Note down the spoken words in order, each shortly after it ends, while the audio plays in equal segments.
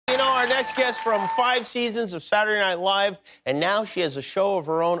next guest from 5 seasons of Saturday Night Live, and now she has a show of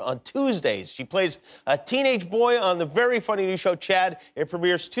her own on Tuesdays. She plays a teenage boy on the very funny new show, Chad. It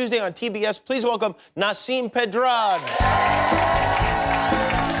premieres Tuesday on TBS. Please welcome Nasim Pedrad.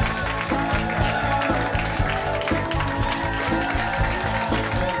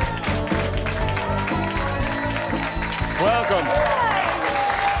 Welcome.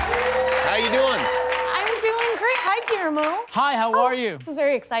 How you doing? I'm doing great. Hi, Kimmel. Hi, how are you? This is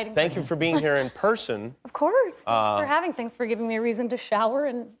very exciting. Thank you for being here in person. Of course. Thanks for having. Thanks for giving me a reason to shower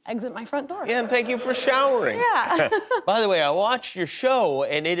and exit my front door. Yeah, and thank you for showering. Yeah. By the way, I watched your show,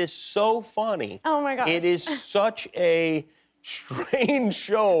 and it is so funny. Oh, my gosh. It is such a strange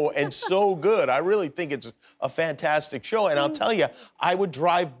show and so good. I really think it's a fantastic show. And I'll tell you, I would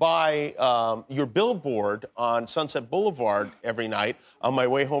drive by your billboard on Sunset Boulevard every night on my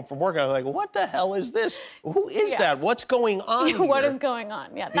way home from work. And I'm like, what the hell is this? Who is that? What's going on here? What is going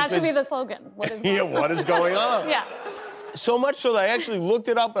on? Yeah, that should be the slogan. What is going on? Yeah, what is going on? Yeah. So much so that I actually looked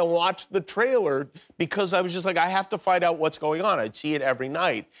it up and watched the trailer because I was just like, I have to find out what's going on. I'd see it every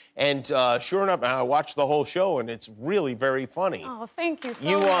night. And sure enough, I watched the whole show, and it's really very funny. Oh, thank you so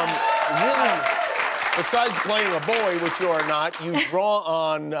You much. really, besides playing a boy, which you are not, you draw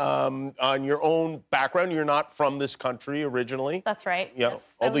on your own background. You're not from this country originally. That's right. Yeah.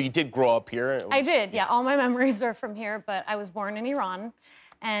 Yes. Although you did grow up here. I did, yeah. All my memories are from here, but I was born in Iran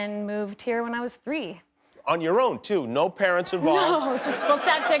and moved here when I was 3. On your own, too. No parents involved. No, just book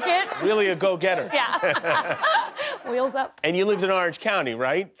that ticket. Really a go-getter. Yeah. Wheels up. And you lived in Orange County,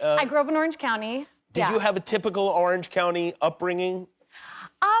 right? I grew up in Orange County. Did you have a typical Orange County upbringing?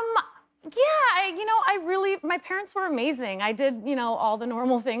 Yeah, my parents were amazing. I did, all the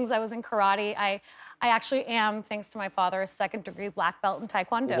normal things. I was in karate. I actually am, thanks to my father, a 2nd-degree black belt in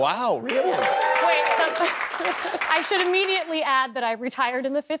Taekwondo. Wow, really? Wait, I should immediately add that I retired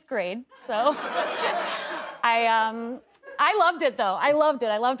in the 5th grade, so I loved it, though. I loved it.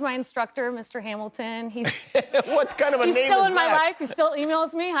 I loved my instructor, Mr. Hamilton. He's What kind of a name is that? He's still in my life. He still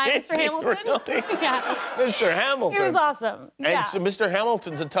emails me. Hi, Mr. Hamilton. Really? Yeah. Mr. Hamilton. He was awesome. And Yeah. so Mr.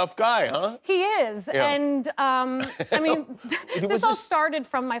 Hamilton's a tough guy, huh? He is. Yeah. And, this all started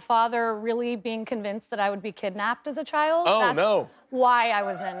from my father really being convinced that I would be kidnapped as a child. Oh, That's no. why I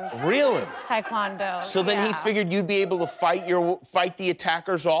was in Really? Taekwondo. So then he figured you'd be able to fight the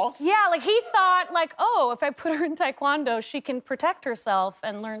attackers off? Yeah, he thought, oh, if I put her in Taekwondo, she can protect herself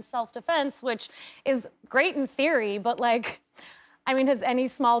and learn self-defense, which is great in theory, but, has any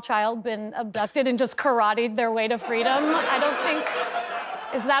small child been abducted and just karate'd their way to freedom? I don't think...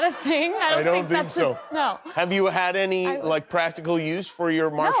 Is that a thing? I don't think that's so. No. Have you had any, practical use for your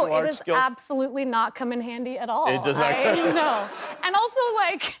martial arts skills? No, it has absolutely not come in handy at all. It does not come in. No. And also,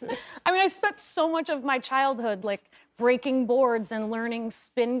 I spent so much of my childhood, breaking boards and learning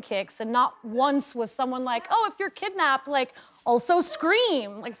spin kicks, and not once was someone like, oh, if you're kidnapped, also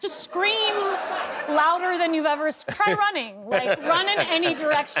scream. Just scream louder than you've ever... Try running. Run in any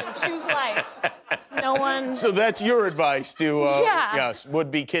direction. Choose life. No one... So that's your advice to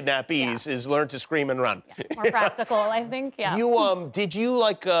would-be kidnappees, is learn to scream and run. Yeah, more practical, I think, yeah. Did you,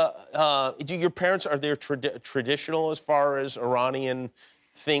 do your parents, are they traditional as far as Iranian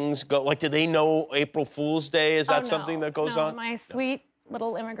things go? Did they know April Fool's Day? Is that something that goes on? My sweet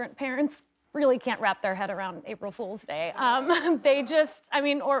little immigrant parents really can't wrap their head around April Fool's Day. They just,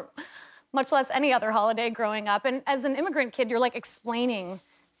 or much less any other holiday growing up. And as an immigrant kid, you're explaining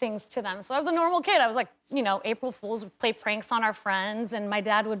things to them. So I was a normal kid. I was April Fools would play pranks on our friends, and my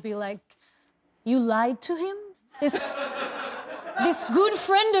dad would be like, you lied to him? This good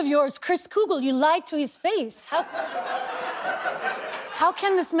friend of yours, Chris Kugel, you lied to his face. How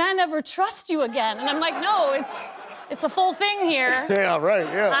can this man ever trust you again? And I'm like, no, it's a full thing here. Yeah, right,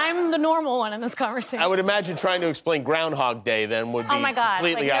 yeah. I'm the normal one in this conversation. I would imagine trying to explain Groundhog Day then would be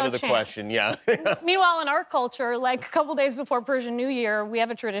completely out of the question, yeah. Meanwhile, in our culture, a couple days before Persian New Year, we have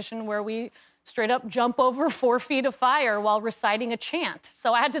a tradition where we straight up jump over 4 feet of fire while reciting a chant.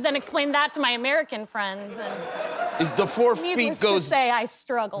 So I had to then explain that to my American friends. And the 4 feet goes... to say, I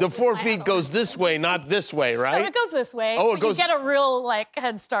struggled. The 4 feet goes this way, not this way, right? No, it goes this way. Oh, it goes... You get a real,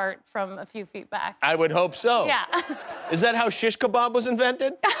 head start from a few feet back. I would hope so. Yeah. Is that how shish kebab was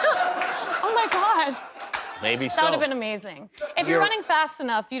invented? Oh, my God. Maybe so. That would have been amazing. If you're running fast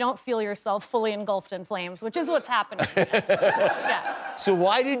enough, you don't feel yourself fully engulfed in flames, which is what's happening. Yeah. So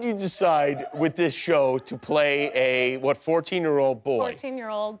why did you decide with this show to play a, 14-year-old boy?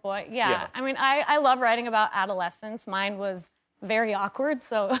 14-year-old boy, yeah. I love writing about adolescence. Mine was very awkward,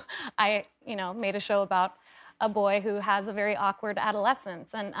 so I, made a show about a boy who has a very awkward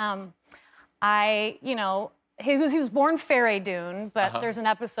adolescence. And He was born Faradun, but there's an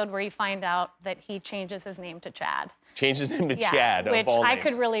episode where you find out that he changes his name to Chad. Changed his name to Chad, which of all I names.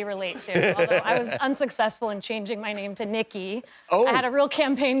 could really relate to, although I was unsuccessful in changing my name to Nikki. Oh. I had a real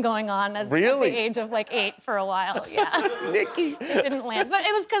campaign going on at Really? the age of like 8 for a while, yeah. Nikki. It didn't land, but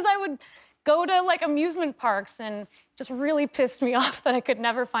it was because I would go to like amusement parks and just really pissed me off that I could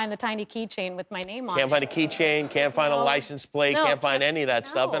never find the tiny keychain with my name on Can't it. find a keychain, can't find a license plate, No, can't find any of that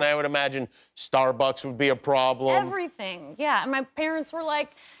stuff. no. And I would imagine Starbucks would be a problem. Everything, yeah. And my parents were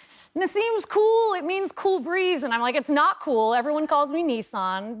like, Nasim's cool, it means cool breeze. And I'm like, it's not cool. Everyone calls me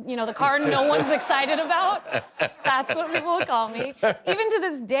Nissan. You know, the car no one's excited about. That's what people would call me. Even to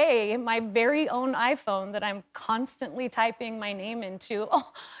this day, my very own iPhone that I'm constantly typing my name into,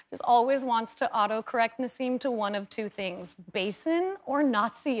 just always wants to autocorrect Nasim to one of two things, Basin or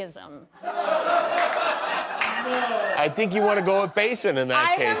Nazism. I think you want to go with Basin in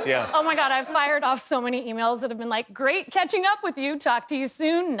that case, yeah. Oh my God, I've fired off so many emails that have been like, great catching up with you, talk to you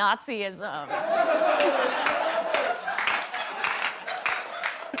soon, Nazism.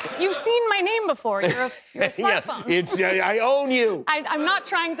 You've seen my name before, you're a smartphone. Yeah, I own you. I'm not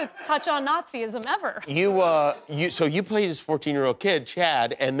trying to touch on Nazism ever. So you played this 14-year-old kid,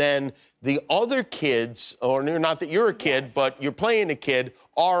 Chad, and then the other kids, or not that you're a kid, Yes. but you're playing a kid,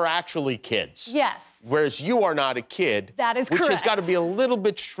 are actually kids. Yes. Whereas you are not a kid. That is which has correct. got to be a little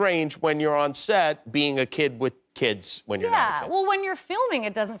bit strange when you're on set being a kid with kids when you're not a Yeah, kid. well, when you're filming,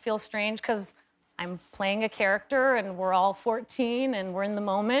 it doesn't feel strange because I'm playing a character and we're all 14 and we're in the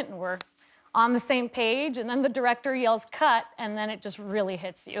moment and we're on the same page, and then the director yells cut, and then it just really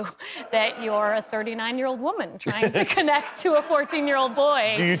hits you that you're a 39-year-old woman trying to connect to a 14-year-old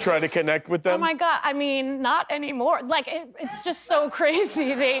boy. Do you try to connect with them? Oh my God, I mean, not anymore. Like, it's just so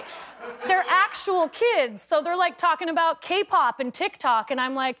crazy. They're actual kids, so they're like talking about K-pop and TikTok, and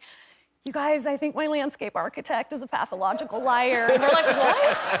I'm like, you guys, I think my landscape architect is a pathological liar. And they're like,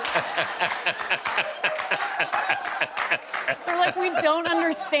 what? They're like, we don't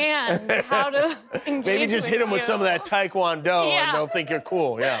understand how to engage Maybe just hit them with some of that Taekwondo and Yeah. they'll think you're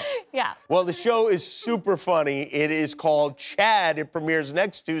cool, yeah. Yeah. Well, the show is super funny. It is called Chad. It premieres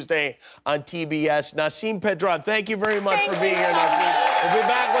next Tuesday on TBS. Nasim Pedrad, thank you very much Thank for being you here, so Nasim. We'll be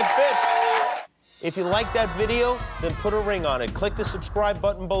back with Fitz. If you like that video, then put a ring on it. Click the subscribe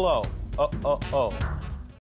button below.